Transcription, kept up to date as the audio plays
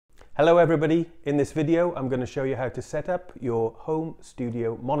Hello everybody, in this video I'm going to show you how to set up your home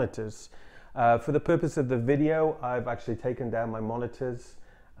studio monitors. For the purpose of the video I've actually taken down my monitors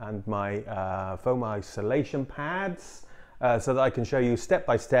and my foam isolation pads so that I can show you step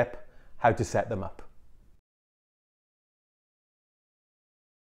by step how to set them up.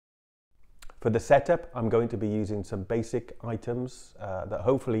 For the setup I'm going to be using some basic items that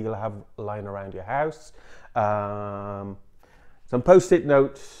hopefully you'll have lying around your house. Some post-it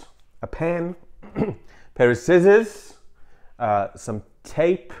notes, a pen, pair of scissors, some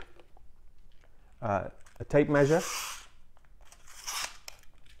tape, a tape measure,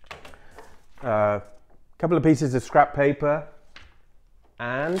 a couple of pieces of scrap paper,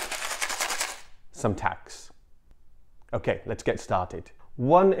 and some tacks. Okay, let's get started.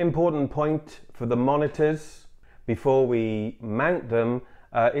 One important point for the monitors before we mount them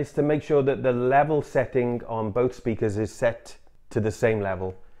is to make sure that the level setting on both speakers is set to the same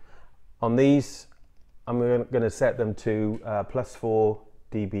level. On these, I'm going to set them to +4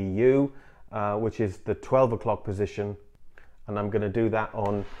 dBu, which is the 12 o'clock position, and I'm going to do that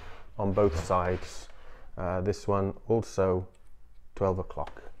on both sides. This one also 12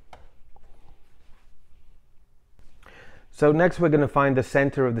 o'clock. So next we're going to find the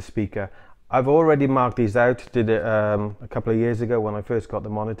center of the speaker. I've already marked these out, did it a couple of years ago when I first got the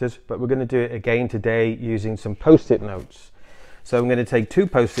monitors, but we're going to do it again today using some post-it notes. So I'm going to take two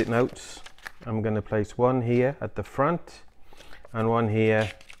post-it notes. I'm going to place one here at the front and one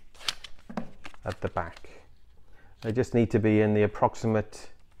here at the back. They just need to be in the approximate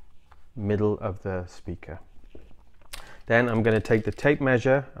middle of the speaker. Then I'm going to take the tape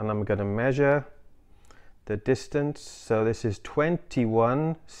measure and I'm going to measure the distance. So this is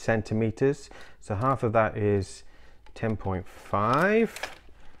 21 centimeters. So half of that is 10.5.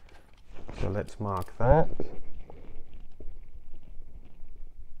 So let's mark that.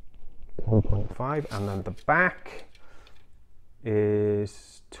 10.5, and then the back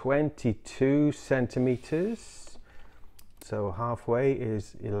is 22 centimeters. So halfway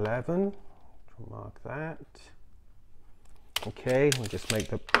is 11. Mark that. Okay, we'll just make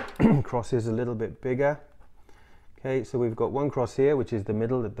the crosses a little bit bigger. Okay, so we've got one cross here, which is the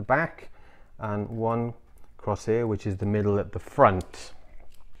middle at the back, and one cross here, which is the middle at the front.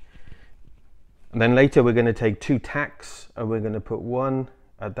 And then later we're going to take two tacks, and we're going to put one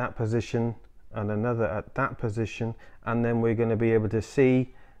at that position and another at that position, and then we're going to be able to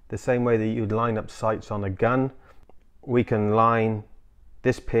see the same way that you'd line up sights on a gun. We can line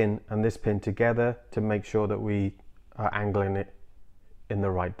this pin and this pin together to make sure that we are angling it in the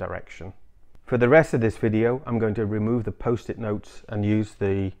right direction. For the rest of this video I'm going to remove the post-it notes and use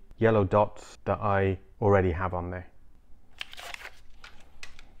the yellow dots that I already have on there.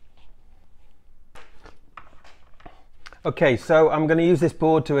 Okay, so I'm going to use this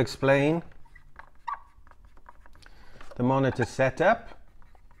board to explain the monitor setup.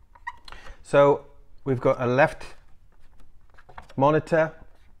 So we've got a left monitor,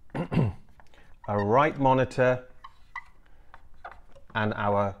 a right monitor, and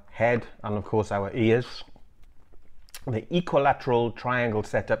our head, and of course our ears. The equilateral triangle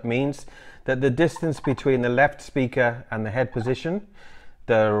setup means that the distance between the left speaker and the head position,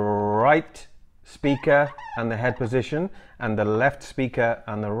 the right speaker and the head position, and the left speaker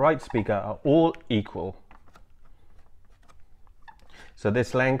and the right speaker are all equal. So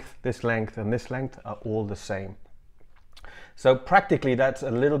this length, and this length are all the same. So practically that's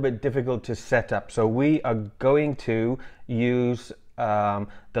a little bit difficult to set up. So we are going to use the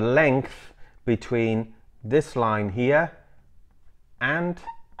length between this line here and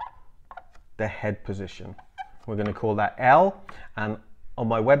the head position. We're going to call that L, and on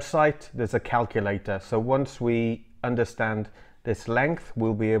my website there's a calculator, so once we understand this length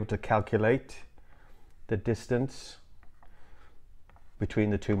we'll be able to calculate the distance between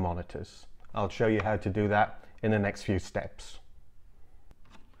the two monitors. I'll show you how to do that in the next few steps.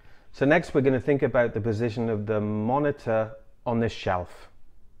 So next we're going to think about the position of the monitor on this shelf.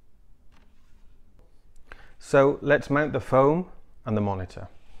 So let's mount the foam and the monitor.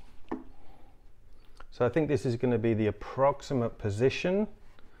 So I think this is going to be the approximate position,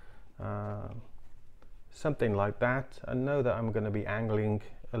 something like that. I know that I'm going to be angling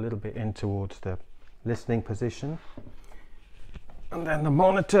a little bit in towards the listening position. And then the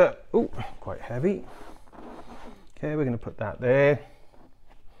monitor, oh, quite heavy. Okay, we're going to put that there.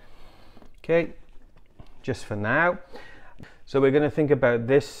 Okay, just for now. So we're going to think about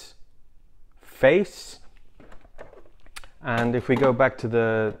this face. And if we go back to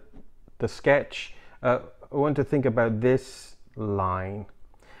the sketch, I want to think about this line.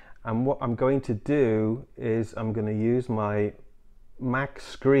 And what I'm going to do is I'm going to use my Mac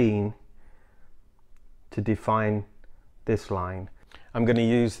screen to define this line. I'm going to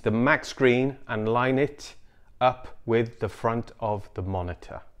use the Mac screen and line it up with the front of the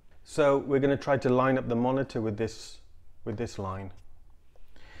monitor. So we're going to try to line up the monitor with this line.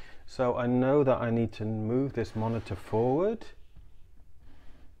 So I know that I need to move this monitor forward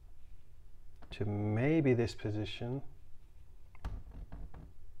to maybe this position.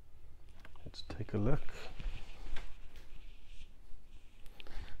 Let's take a look.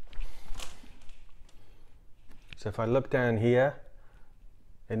 So if I look down here,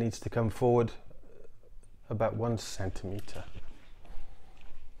 it needs to come forward about 1 centimeter.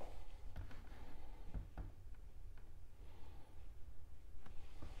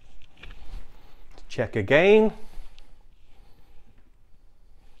 Check again.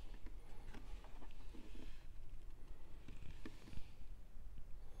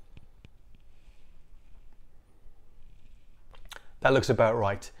 That looks about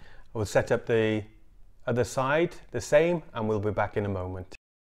right. We'll set up the other side the same, and we'll be back in a moment.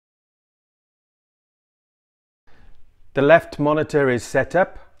 The left monitor is set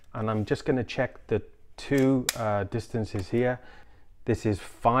up, and I'm just going to check the two distances here. This is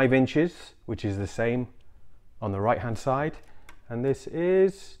 5 inches, which is the same on the right hand side, and this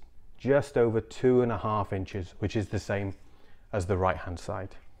is just over 2.5 inches, which is the same as the right hand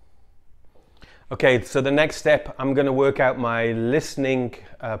side. Okay, so the next step, I'm going to work out my listening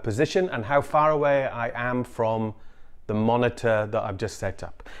position and how far away I am from the monitor that I've just set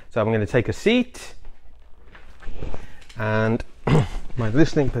up. So I'm going to take a seat, and my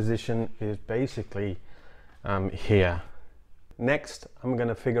listening position is basically here. Next, I'm going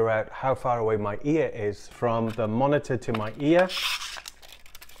to figure out how far away my ear is from the monitor to my ear.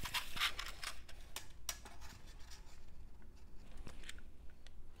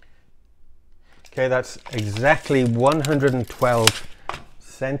 Okay, that's exactly 112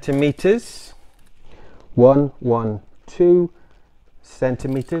 centimeters. 112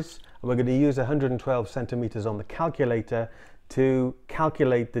 centimeters. And we're going to use 112 centimeters on the calculator to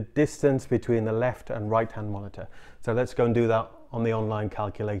calculate the distance between the left and right hand monitor. So let's go and do that on the online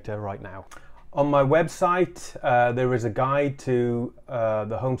calculator right now. On my website, there is a guide to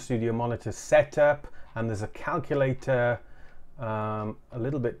the home studio monitor setup, and there's a calculator a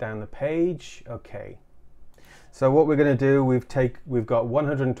little bit down the page. Okay, so what we're going to do, we've got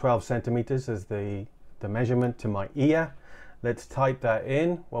 112 centimeters as the measurement to my ear. Let's type that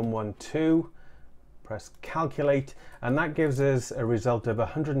in, 112, press calculate, and that gives us a result of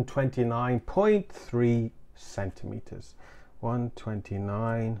 129.33 centimeters.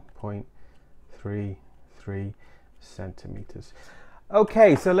 129.33 centimeters.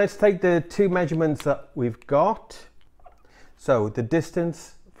 Okay, so let's take the two measurements that we've got. So the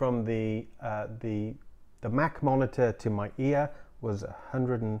distance from the Mac monitor to my ear was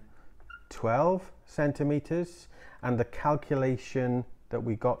 112 centimeters, and the calculation that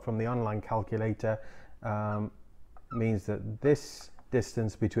we got from the online calculator means that this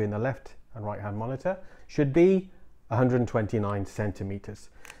distance between the left and right hand monitor should be 129 centimeters.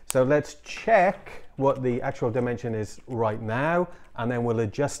 So let's check what the actual dimension is right now, and then we'll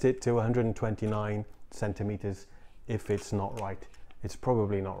adjust it to 129 centimeters if it's not right. It's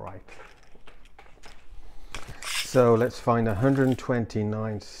probably not right. So let's find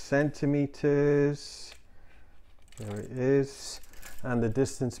 129 centimeters. There it is. And the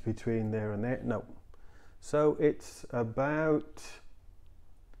distance between there and there, no. So it's about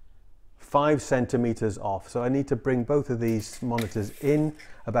 5 centimeters off. So I need to bring both of these monitors in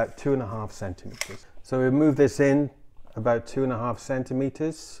about 2.5 centimeters. So we'll move this in about 2.5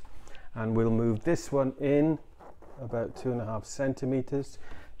 centimeters, and we'll move this one in about 2.5 centimeters.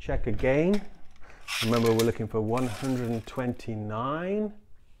 Check again. Remember, we're looking for 129.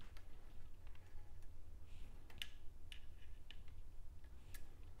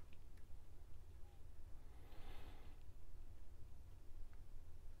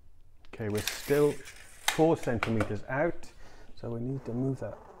 Okay, we're still 4 centimeters out, so we need to move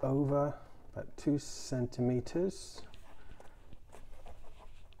that over about 2 centimeters.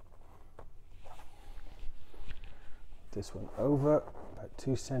 This one over about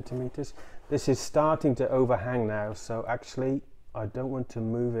 2 centimeters. This is starting to overhang now, so actually I don't want to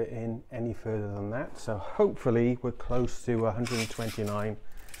move it in any further than that. So hopefully we're close to 129.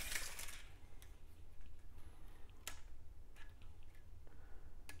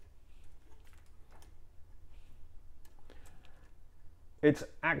 It's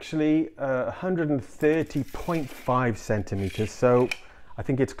actually 130.5 centimeters, so I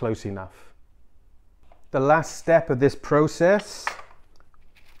think it's close enough. The last step of this process,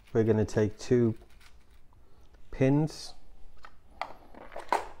 we're going to take 2 pins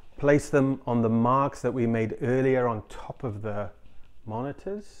place them on the marks that we made earlier on top of the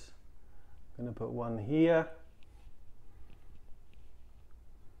monitors. I'm going to put one here,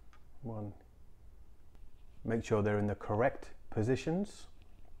 one, make sure they're in the correct positions.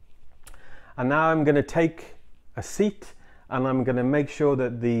 And now I'm going to take a seat and I'm going to make sure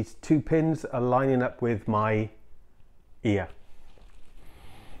that these two pins are lining up with my ear.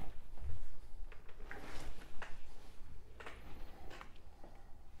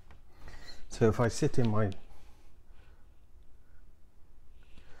 So if I sit in my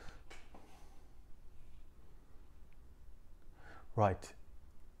right.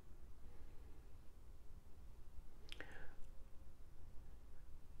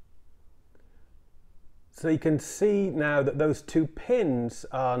 So you can see now that those two pins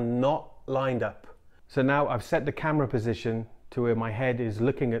are not lined up. So now I've set the camera position to where my head is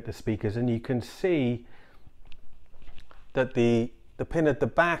looking at the speakers, and you can see that the pin at the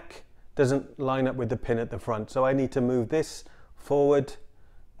back doesn't line up with the pin at the front. So I need to move this forward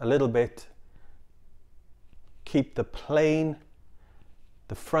a little bit, keep the plane,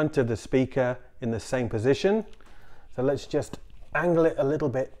 the front of the speaker in the same position. So let's just angle it a little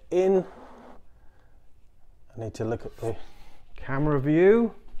bit in. I need to look at the camera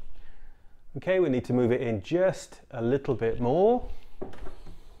view. Okay, we need to move it in just a little bit more.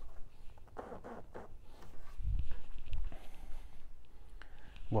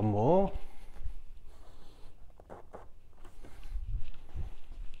 One more.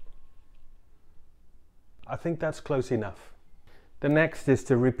 I think that's close enough. The next is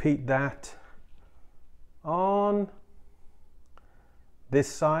to repeat that on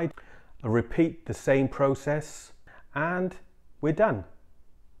this side. I'll repeat the same process and we're done.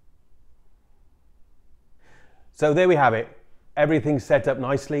 So there we have it. Everything's set up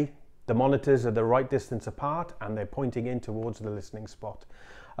nicely. The monitors are the right distance apart and they're pointing in towards the listening spot.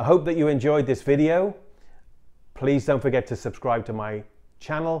 I hope that you enjoyed this video. Please don't forget to subscribe to my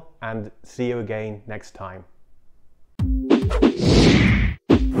channel and see you again next time.